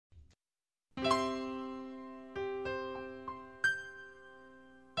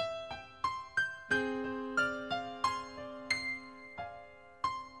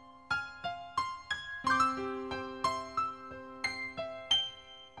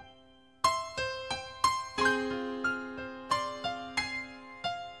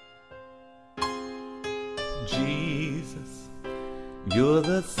Jesus, you're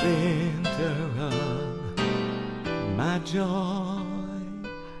the center of my joy.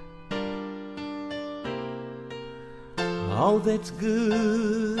 All that's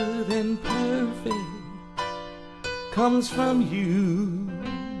good and perfect comes from you.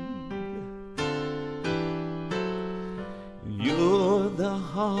 You're the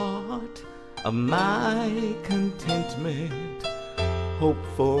heart of my contentment, hope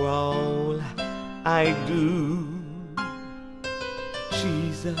for all I do.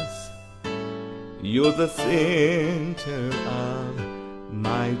 Jesus, you're the center of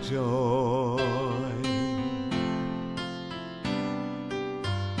my joy.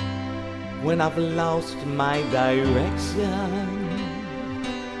 When I've lost my direction,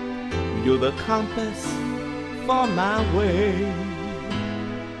 you're the compass for my way.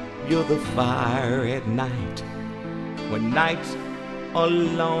 You're the fire at night when nights are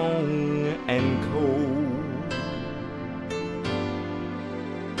long and cold.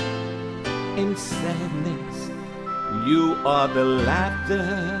 In sadness, you are the laughter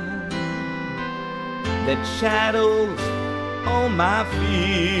that shadows all my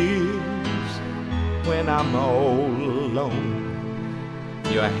fears. When I'm all alone,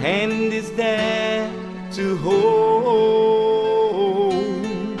 your hand is there to hold.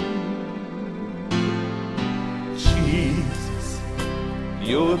 Jesus,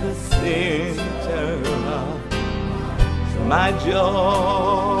 you're the center of my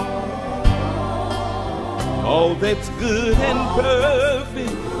joy. All that's good and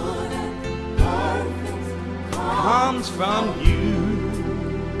perfect comes from you.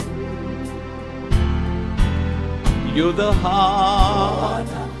 You're the heart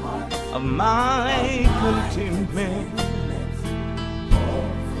of my contentment,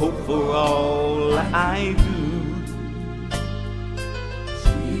 hope for all I do.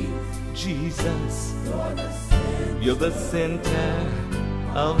 Jesus, you're the center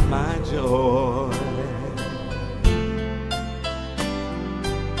of my joy.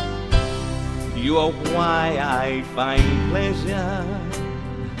 You are why I find pleasure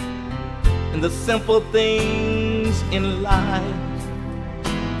in the simple things in life.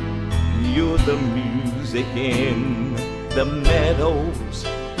 You're the music in the meadows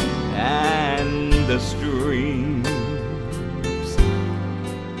and the streams,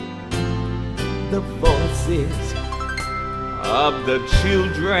 the voices of the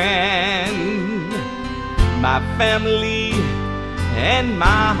children, my family and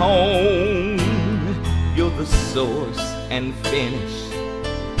my home. You're the source and finish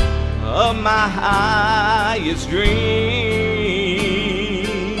of my highest dream.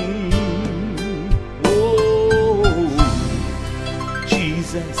 Oh,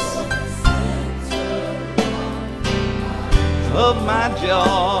 Jesus, of my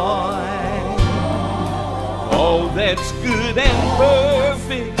joy. All that's good and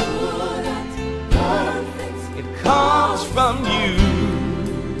perfect, it comes from you.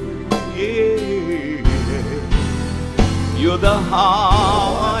 Yeah. You're the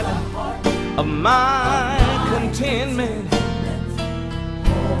heart of my contentment,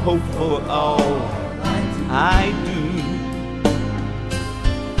 hope for all I do.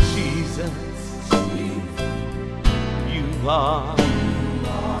 Jesus, you are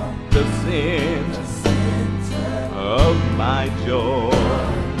the center of my joy.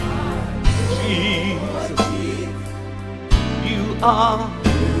 Jesus, you are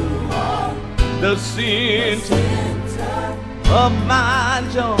the center of my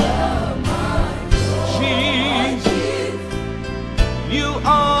joy. Jesus, you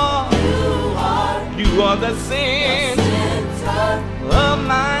are the center of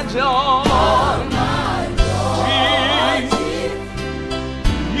my joy. Jesus,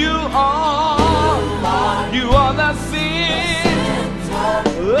 you are the center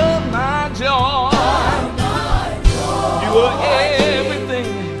of my joy. You are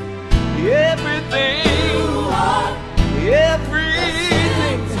everything, everything.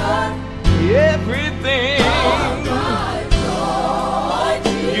 Everything.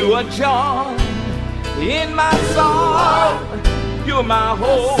 You are joy in my sorrow. You're my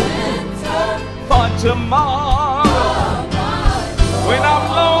hope for tomorrow. When I'm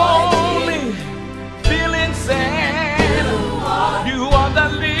lonely, feeling sad, you are the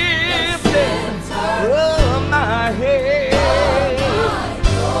lifting of my head.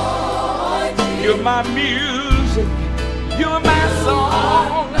 You're my music, you're my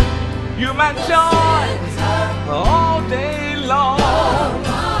song, you're my joy.